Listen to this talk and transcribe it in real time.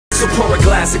pour a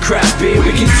glass of craft beer, we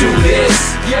can do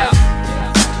this. Yeah.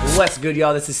 What's good,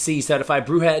 y'all? This is C, Certified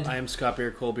Brewhead. I am Scott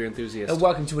Beer, cold beer enthusiast. And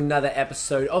welcome to another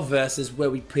episode of Versus, where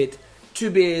we pit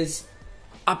two beers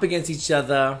up against each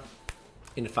other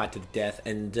in a fight to the death.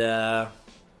 And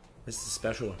this is a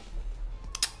special one.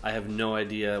 I have no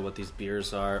idea what these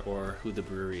beers are or who the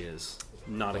brewery is.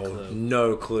 Not a clue.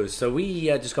 No clue. So we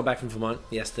just got back from Vermont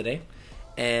yesterday,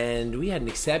 and we had an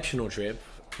exceptional trip.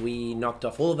 We knocked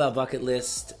off all of our bucket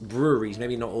list breweries,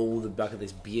 maybe not all the bucket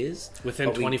list beers.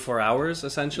 Within 24 hours,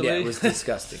 essentially? Yeah, it was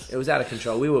disgusting. It was out of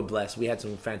control. We were blessed. We had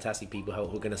some fantastic people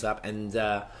hooking us up. And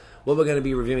what we're going to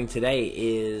be reviewing today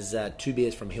is two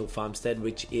beers from Hill Farmstead,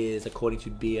 which is, according to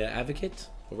Beer Advocate,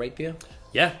 or Rate Beer?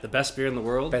 Yeah, the best beer in the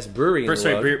world. Best brewery in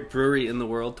the world. Brewery in the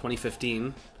world,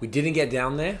 2015. We didn't get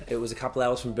down there. It was a couple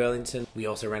hours from Burlington. We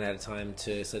also ran out of time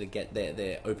to sort of get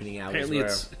their opening hours. Apparently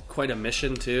it's quite a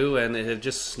mission too, and it had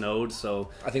just snowed, so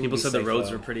I think people said the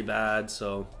roads were pretty bad,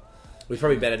 so... It was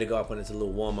probably better to go up when it's a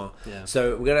little warmer. Yeah.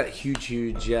 So we got a huge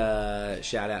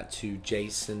shout out to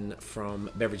Jason from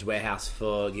Beverage Warehouse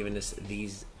for giving us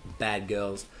these bad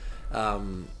girls.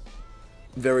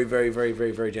 Very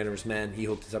generous man. He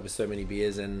hooked us up with so many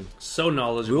beers, and so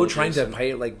knowledgeable. We were trying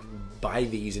to buy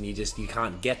these, and you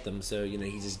can't get them. So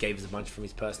he just gave us a bunch from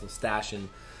his personal stash, and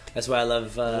that's why I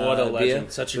love what a legend,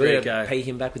 beer. Such a great guy. Pay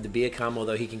him back with the beer cum,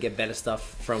 although he can get better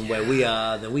stuff from where we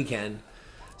are than we can.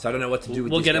 So I don't know what to do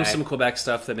with this. We'll get him some Quebec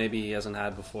stuff that maybe he hasn't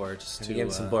had before. Just to get him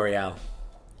some Boreal.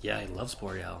 Yeah, he loves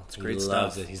Boreal. It's great stuff. He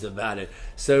loves it. He's about it.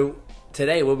 So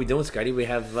today, what are we doing, Scotty? We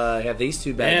have these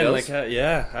two bad girls.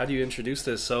 How do you introduce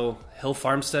this? So, Hill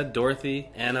Farmstead, Dorothy,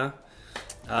 Anna.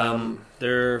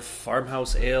 They're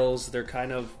farmhouse ales. They're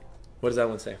kind of... What does that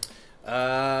one say?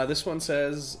 This one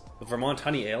says Vermont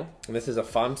Honey Ale. And this is a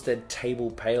Farmstead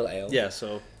Table Pale Ale. Yeah,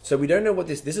 so we don't know what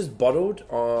this is bottled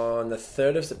on the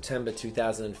 3rd of September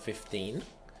 2015.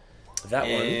 That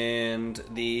one. And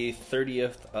the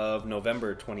 30th of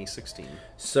November 2016.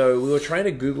 So we were trying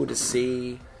to Google to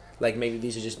see... maybe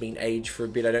these are just been aged for a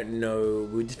bit. I don't know.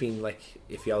 We've just been,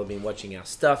 if y'all have been watching our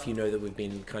stuff, you know that we've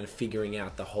been kind of figuring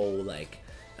out the whole,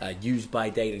 use by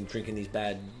date and drinking these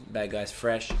bad guys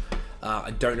fresh. I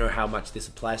don't know how much this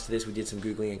applies to this. We did some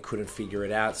Googling and couldn't figure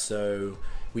it out. So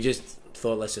we just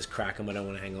thought, let's just crack them. I don't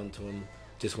want to hang on to them.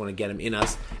 Just want to get them in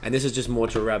us. And this is just more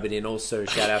to rub it in. Also,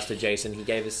 shout outs to Jason. He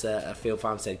gave us a Field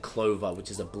Farmstead Clover,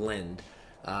 which is a blend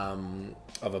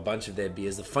of a bunch of their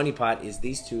beers. The funny part is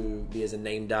these two beers are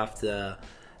named after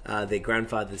their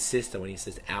grandfather's sister. When he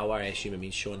says our, I assume it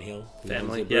means Sean Hill.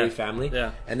 Family. Brewery family.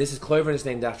 Yeah. And this is Clover, and it's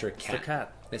named after a cat. It's a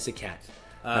cat. It's a cat.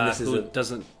 And this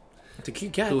is it's a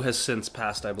cute cat. Who has since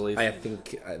passed, I believe. I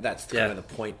think that's kind of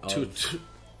the point of...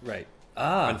 Right.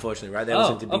 Unfortunately, right? They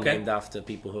don't seem to be named after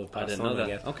people who have passed on, I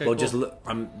guess. Okay, well, cool.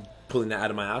 I'm pulling that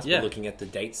out of my ass, but looking at the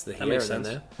dates, the here and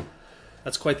there.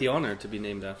 That's quite the honor to be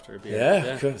named after a beer.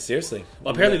 Yeah. Cool. Seriously.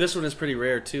 Well, apparently this one is pretty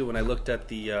rare too. When I looked at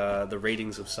the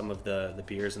ratings of some of the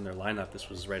beers in their lineup, this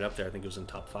was right up there. I think it was in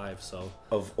top 5. So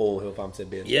of all Hill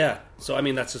Farmstead beers. Yeah. So I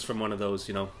mean, that's just from one of those,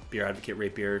 Beer Advocate,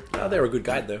 Rate Beer. They're a good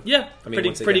guide though. Yeah. I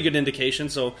mean, pretty good indication.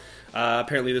 So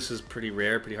apparently this is pretty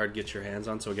rare, pretty hard to get your hands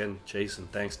on. So again, Jason,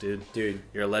 thanks, dude. Dude,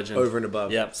 you're a legend. Over and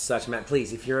above. Yeah. Such man.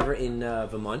 Please, if you're ever in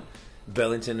Vermont,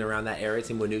 Burlington, around that area,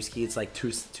 it's in Winooski. It's like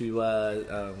two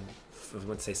I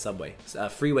want to say subway.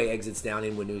 Freeway exits down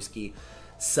in Winooski.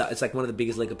 So it's like one of the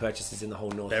biggest liquor purchases in the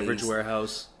whole Northeast. Beverage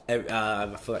Warehouse.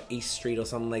 I feel like East Street or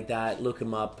something like that. Look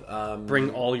them up.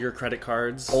 Bring all your credit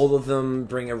cards. All of them.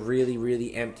 Bring a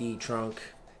really empty trunk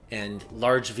and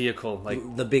large vehicle.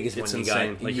 The biggest one you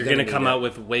got. You're going to come out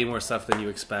with way more stuff than you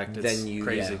expect. It's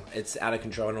crazy. Yeah, it's out of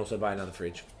control. And also buy another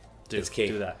fridge. It's key.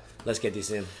 Do that. Let's get this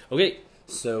in. Okay.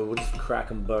 So we'll just crack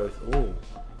them both.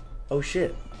 Oh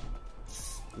shit.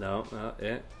 No,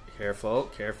 yeah. Careful.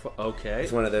 Okay.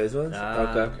 It's one of those ones?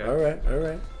 Okay. All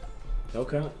right.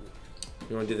 Okay.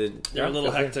 You want to do the... They're a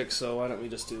little hectic, so why don't we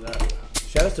just do that?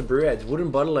 Shout out to BrewHeads.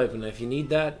 Wooden bottle opener. If you need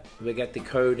that, we got the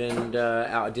code and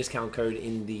our discount code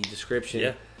in the description.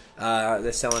 Yeah.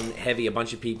 They're selling heavy. A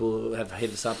bunch of people have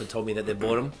hit us up and told me that they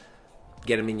bought them.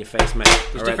 Get them in your face, mate.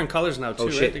 There's different colors now,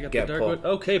 too, shit. Right? They got Get the dark pour. wood.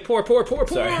 Okay, pour.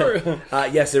 Sorry.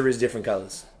 Yes, there is different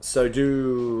colors. So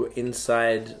do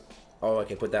inside... Oh,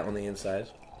 okay, put that on the inside.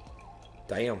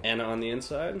 Damn. Anna on the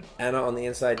inside. Anna on the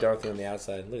inside, Dorothy on the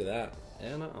outside. Look at that.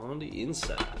 Anna on the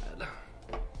inside.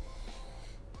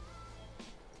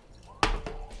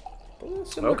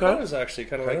 Similar colors, actually.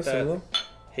 Kind of like that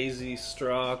hazy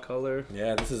straw color.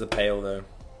 Yeah, this is a pale, though.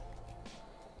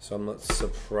 So I'm not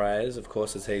surprised. Of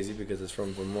course it's hazy because it's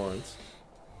from Vermont.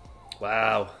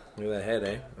 Wow. Look at that head,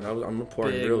 eh? I'm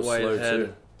pouring Big real white slow, head.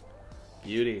 too.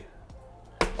 Beauty.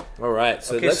 All right,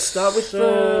 so Okay, let's start with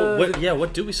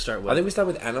what do we start with? I think we start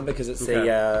with Anna because it's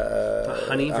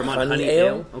Okay. Vermont honey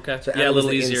ale. Okay, So yeah, Anna a was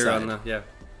little the easier inside.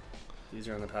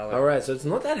 easier on the palate. All right, so it's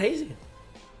not that hazy.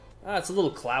 It's a little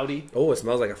cloudy. Oh, it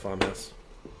smells like a farmhouse.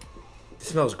 It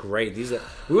smells great.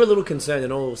 We were a little concerned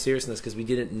in all seriousness because we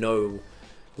didn't know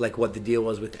like what the deal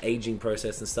was with the aging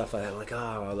process and stuff like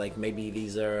that. Like maybe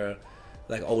these are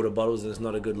like older bottles and it's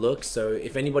not a good look. So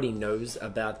if anybody knows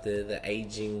about the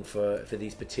aging for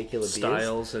these particular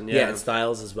Styles beers, and and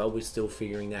styles as well, we're still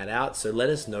figuring that out. So let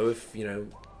us know if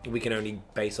we can only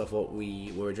base off what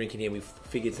we were drinking here. We've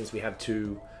figured since we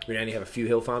only have a few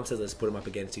Hill Farmsteads, let's put them up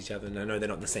against each other. And I know they're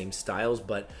not the same styles,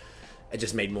 but it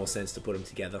just made more sense to put them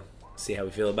together. See how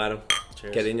we feel about them.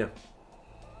 Cheers. Get in ya.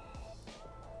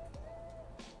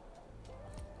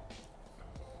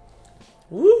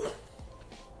 Woo!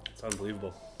 It's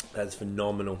unbelievable. That's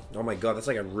phenomenal. Oh my god, that's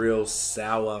like a real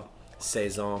sour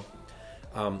saison.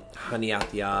 Honey out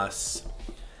the ass.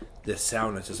 The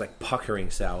sourness is like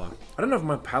puckering sour. I don't know if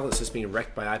my palate's just been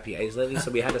wrecked by IPAs lately. So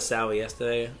we had a sour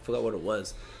yesterday. I forgot what it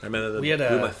was. I remember it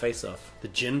blew my face off. The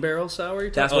gin barrel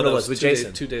sour. That's what it was with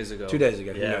Jason. 2 days ago. 2 days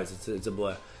ago. Yeah. Who knows? It's a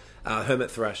blur.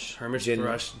 Hermit Thrush.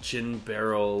 Thrush gin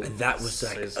barrel. And that was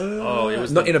like, it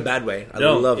was not in a bad way. I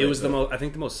no, love it. It was I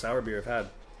think the most sour beer I've had.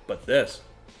 But this.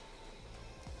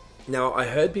 Now I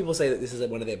heard people say that this is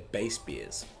one of their base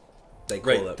beers. They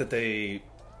call it. That they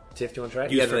Tiff, do you want to try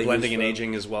it? use for blending and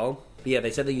aging as well. Yeah,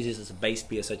 they said they use this as a base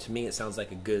beer, so to me it sounds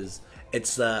like a guz.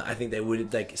 It's I think they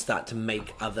would like start to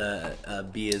make other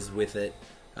beers with it,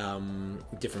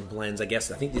 different blends. I guess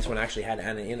I think this one actually had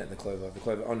Anna in it. The Clover.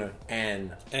 Oh no,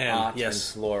 Anne, Art, yes,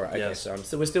 and Flora. Okay, yes.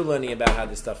 so we're still learning about how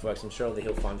this stuff works. I'm sure all the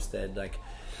Hill Farmstead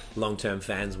long-term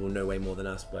fans will know way more than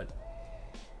us, but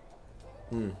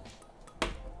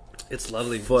it's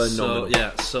lovely.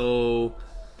 Phenomenal. So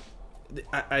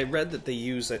I read that they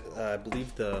use I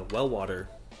believe the well water.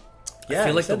 Yeah, I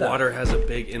feel like the that. water has a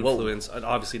big influence. It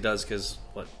obviously does because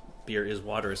beer is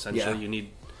water essentially. Yeah. You need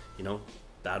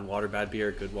bad water, bad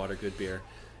beer, good water, good beer,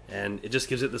 and it just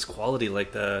gives it this quality.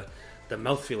 Like the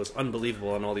mouthfeel is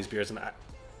unbelievable on all these beers, and I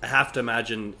have to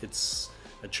imagine it's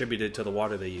attributed to the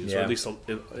water they use, or at least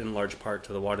in large part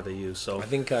to the water they use. So I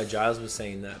think Giles was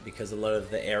saying that because a lot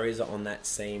of the areas are on that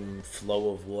same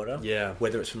flow of water. Yeah.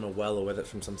 Whether it's from a well or whether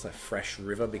it's from some sort of fresh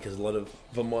river, because a lot of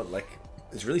Vermont,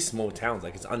 it's really small towns.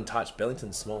 It's untouched.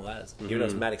 Billington's small as. Even though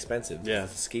it's mad expensive. Yeah.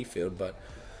 It's a ski field, but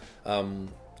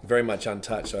very much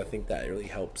untouched. So I think that really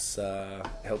helps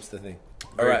the thing.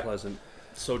 very pleasant,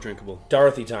 so drinkable.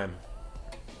 Dorothy time.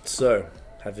 So,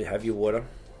 have your water.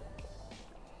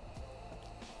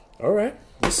 All right.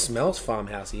 This smells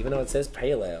farmhouse, even though it says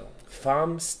pale ale.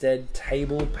 Farmstead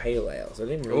Table Pale Ale. So I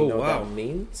didn't really know what that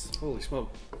means. Holy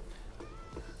smoke!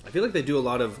 I feel like they do a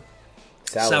lot of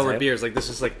Sours, sour eh? beers. Like this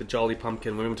is like the Jolly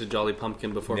Pumpkin. We went to Jolly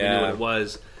Pumpkin before we knew what it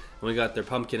was, and we got their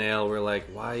pumpkin ale. We're like,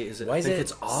 why is it? I think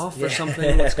it's off or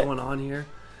something. What's going on here?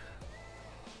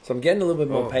 So I'm getting a little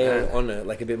bit more pale on it,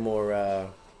 like a bit more.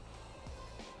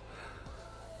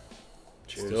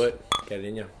 Cheers. Let's do it. Get it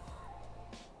in you.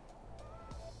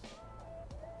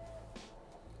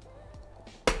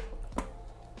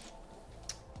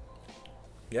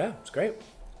 Yeah, it's great.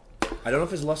 I don't know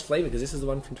if it's lost flavor because this is the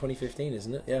one from 2015,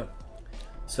 isn't it? Yeah.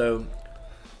 So,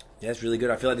 yeah, it's really good.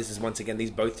 I feel like this is, once again,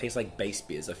 these both taste like base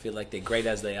beers. I feel like they're great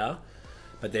as they are,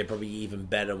 but they're probably even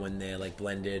better when they're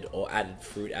blended or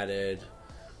fruit added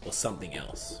or something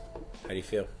else. How do you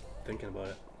feel? Thinking about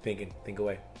it. Think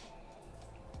away.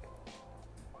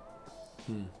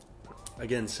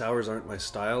 Again, sours aren't my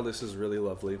style. This is really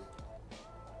lovely.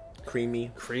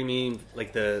 Creamy.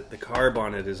 Like the carb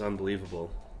on it is unbelievable.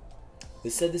 They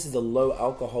said this is a low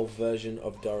alcohol version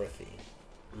of Dorothy.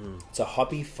 It's a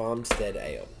hoppy farmstead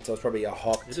ale, so it's probably a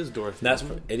hop. It is Dorothy.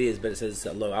 It is, but it says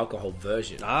a low alcohol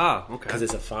version. Okay. Because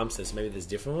it's a farmstead, so maybe there's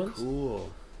different ones.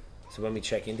 Cool. So when we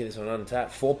check into this one on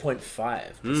tap,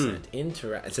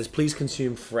 4.5%. It says please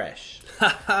consume fresh.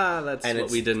 That's And what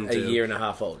it's we didn't a do. year and a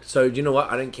half old. So do you know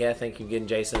what? I don't care. Thank you again,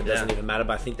 Jason. It doesn't even matter.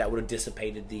 But I think that would have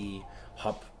dissipated the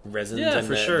hop resins and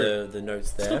for sure. the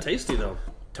notes there. Still tasty though.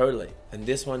 Totally. And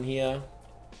this one here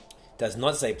does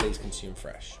not say please consume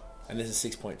fresh. And this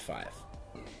is 6.5.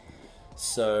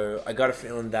 So I got a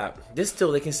feeling that they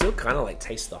can still kind of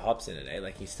taste the hops in it,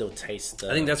 eh? You still taste the...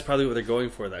 I think that's probably what they're going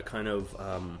for, that kind of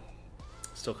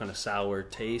still kind of sour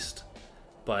taste,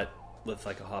 but with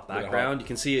a hop background. You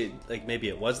can see it, maybe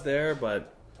it was there,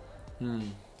 but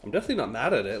I'm definitely not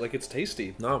mad at it. It's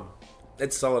tasty. No.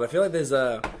 It's solid. I feel like there's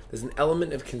an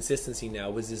element of consistency now.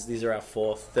 These are our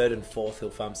third and fourth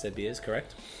Hill Farmstead beers,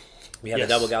 correct? We had the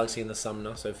Double Galaxy and the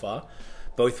Sumner so far.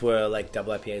 Both were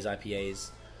double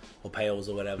IPAs, or pales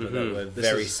or whatever that were This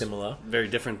very is similar. Very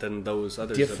different than those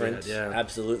others. Different, that we had. Yeah,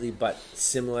 absolutely, but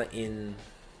similar in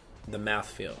the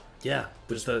mouthfeel. yeah.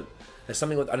 There's There's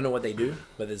something I don't know what they do,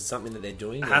 but there's something that they're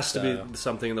doing. it has to be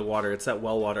something in the water. It's that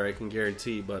well water, I can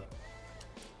guarantee. But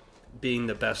being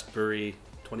the best brewery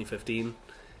 2015,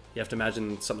 you have to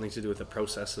imagine something to do with the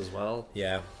process as well.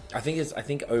 Yeah, I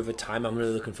think over time, I'm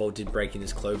really looking forward to breaking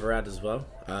this Clover out as well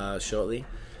shortly.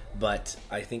 But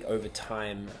I think over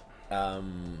time,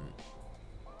 and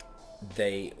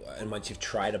once you've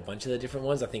tried a bunch of the different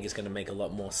ones, I think it's going to make a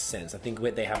lot more sense. I think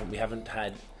we haven't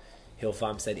had Hill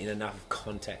Farmstead in enough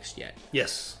context yet.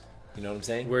 Yes, You know what I'm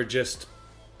saying? we're just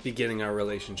beginning our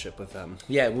relationship with them.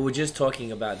 Yeah, we were just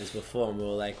talking about this before, and we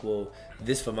were like, well,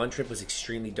 this Vermont trip was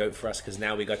extremely dope for us because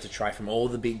now we got to try from all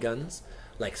the big guns,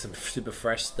 like some super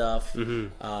fresh stuff,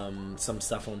 some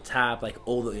stuff on tap, like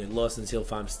all the Lawson's, Hill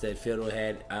Farmstead,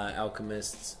 Fiddlehead,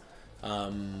 Alchemists.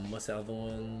 What's the other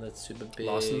one that's super big?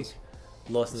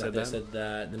 Lawson's, I think said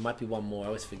that. There might be one more. I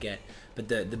always forget. But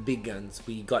the big guns,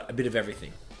 we got a bit of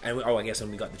everything. And I guess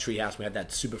when we got the Treehouse, we had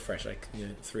that super fresh, like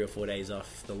 3 or 4 days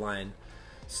off the line.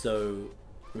 So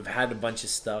we've had a bunch of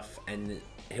stuff, and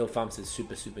Hill Farmstead is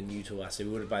super, super new to us. So we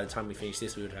would have, by the time we finish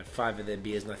this, we would have had 5 of their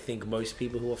beers, and I think most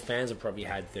people who are fans have probably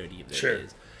had 30 of their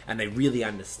beers. And they really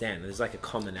understand. There's like a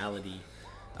commonality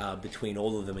between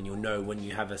all of them, and you'll know when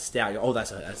you have a stout. Oh,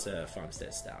 that's a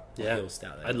Farmstead stout. Yeah, Hill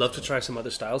stout. I'd love to try some other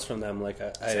styles from them. Like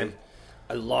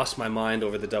I lost my mind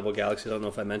over the Double Galaxy. I don't know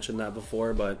if I mentioned that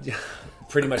before, but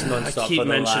pretty much nonstop. I keep for the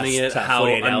mentioning last, it, how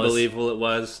 48 hours. unbelievable it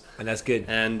was. And that's good.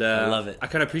 And I love it. I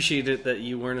kind of appreciate it that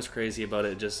you weren't as crazy about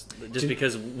it, just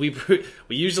because we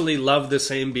usually love the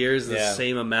same beers, the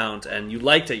same amount, and you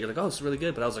liked it. You're like, oh, it's really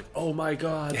good. But I was like, oh my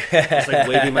god, it's like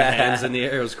waving my hands in the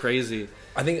air. It was crazy.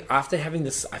 I think after having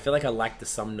this, I feel like I like the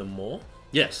Sumner more.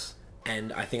 Yes.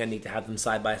 And I think I need to have them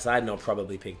side by side, and I'll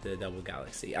probably pick the Double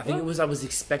Galaxy. I think I was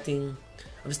expecting.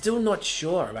 I'm still not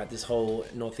sure about this whole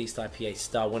Northeast IPA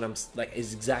style when I'm like,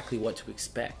 is exactly what to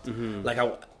expect. Like,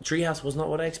 Treehouse was not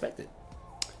what I expected.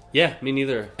 Yeah, me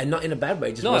neither. And not in a bad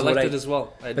way. Just No, I liked it as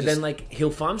well. Then, like, Hill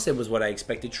Farmstead was what I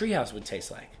expected Treehouse would taste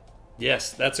like.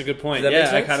 Yes, that's a good point. Does that make Yeah,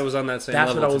 I sense? kind of was on that same That's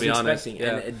level, what I was to be honest. expecting,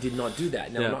 Yeah. and it did not do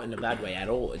that. No, Yeah. not in a bad way at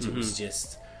all. It was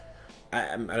just,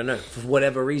 I don't know, for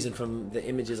whatever reason, from the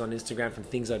images on Instagram, from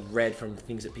things I'd read, from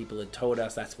things that people had told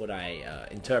us, that's what I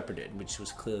interpreted, which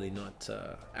was clearly not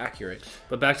accurate.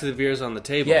 But back to the beers on the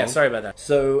table. Yeah, sorry about that.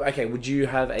 So, okay, would you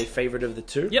have a favorite of the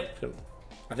two? Yep.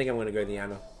 I think I'm going to go the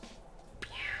Anna.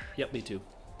 Yep, me too.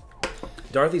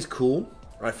 Dorothy's cool.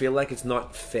 I feel like it's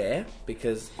not fair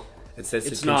because it says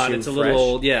It's to not. consume It's a fresh, little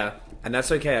old. Yeah. and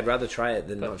that's okay. I'd rather try it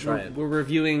than not try it. We're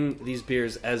reviewing these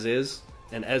beers as is,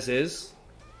 and as is,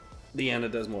 the Anna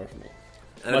does more for me.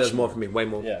 And it does more for me, way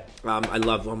more. Yeah. I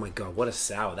love. Oh my god, what a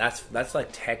sour! That's like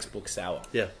textbook sour.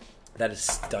 Yeah. That is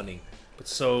stunning. But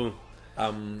so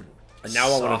And now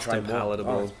I want soft to try and more.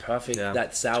 palatable. Oh, it's perfect. Yeah. That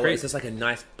It's sour, great. it's just like a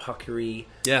nice puckery.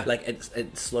 Yeah. Like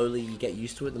it slowly you get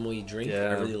used to it the more you drink. Yeah.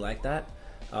 I really like that.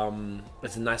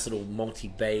 It's a nice little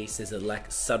malty base. There's a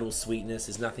like subtle sweetness.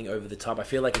 There's nothing over the top. I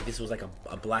feel like if this was like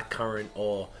a blackcurrant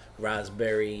or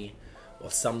raspberry or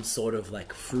some sort of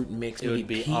like fruit mix, It would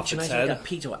be peach. off its Imagine head. like a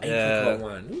peach or Yeah. apricot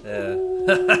one.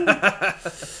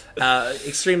 yeah.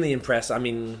 Extremely impressed. I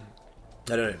mean,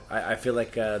 I don't know. I feel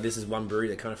like this is one brewery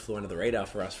that kind of flew under the radar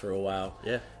for us for a while.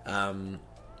 Yeah.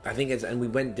 I think it's, and we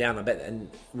went down, I bet, and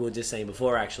we were just saying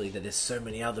before actually that there's so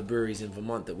many other breweries in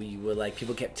Vermont that we were like,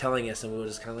 people kept telling us, and we were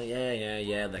just kind of like,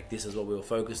 yeah, like this is what we were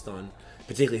focused on.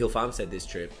 Particularly Hill Farmstead this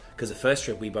trip, because the first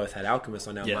trip we both had Alchemist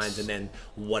on our Yes. minds, and then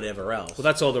whatever else. Well,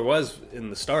 that's all there was in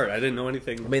the start. I didn't know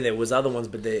anything. I mean, there was other ones,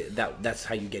 but that's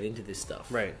how you get into this stuff.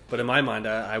 Right. But in my mind,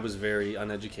 I was very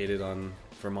uneducated on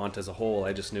Vermont as a whole.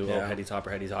 I just knew, Yeah. heady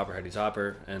topper.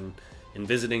 And in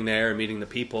visiting there and meeting the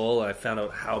people, I found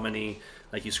out how many,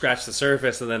 like, you scratch the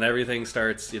surface and then everything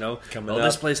starts, Coming oh, up.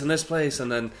 this place and this place.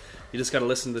 And then you just got to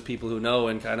listen to the people who know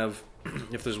and kind of,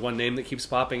 if there's one name that keeps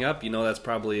popping up, that's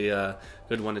probably a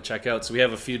good one to check out. So we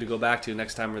have a few to go back to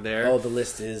next time we're there. Oh, the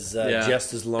list is Yeah.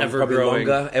 just as long, Ever probably growing.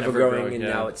 longer, ever Ever growing, growing, and yeah.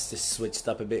 now it's just switched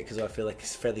up a bit because I feel like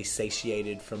it's fairly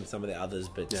satiated from some of the others.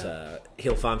 But Yeah.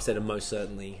 Hill Farmstead are most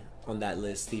certainly on that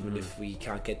list, even if we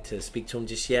can't get to speak to them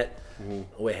just yet.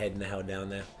 We're heading the hell down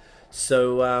there.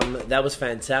 So that was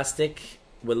fantastic.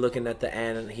 We're looking at the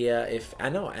Anna here.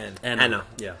 Anna.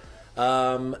 Yeah.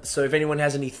 So if anyone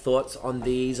has any thoughts on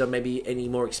these, or maybe any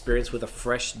more experience with a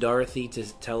fresh Dorothy,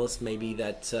 to tell us maybe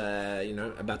that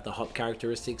about the hop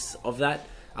characteristics of that,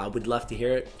 we'd love to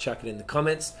hear it. Chuck it in the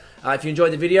comments. If you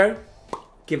enjoyed the video,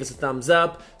 give us a thumbs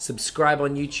up, subscribe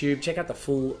on YouTube, check out the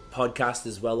full podcast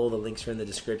as well. All the links are in the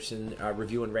description.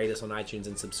 Review and rate us on iTunes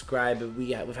and subscribe.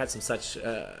 We've had some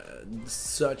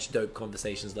such dope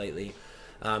conversations lately.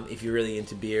 If you're really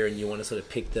into beer and you want to sort of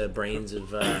pick the brains of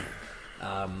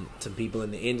some people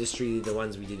in the industry, the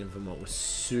ones we did in Vermont were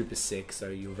super sick, so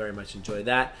you'll very much enjoy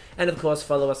that. And of course,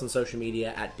 follow us on social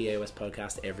media at BAOS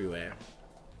Podcast everywhere,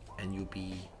 and you'll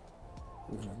be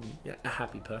a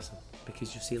happy person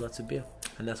because you'll see lots of beer,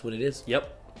 and that's what it is.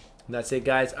 Yep. And that's it,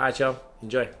 guys. All right, y'all.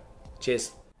 Enjoy.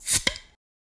 Cheers.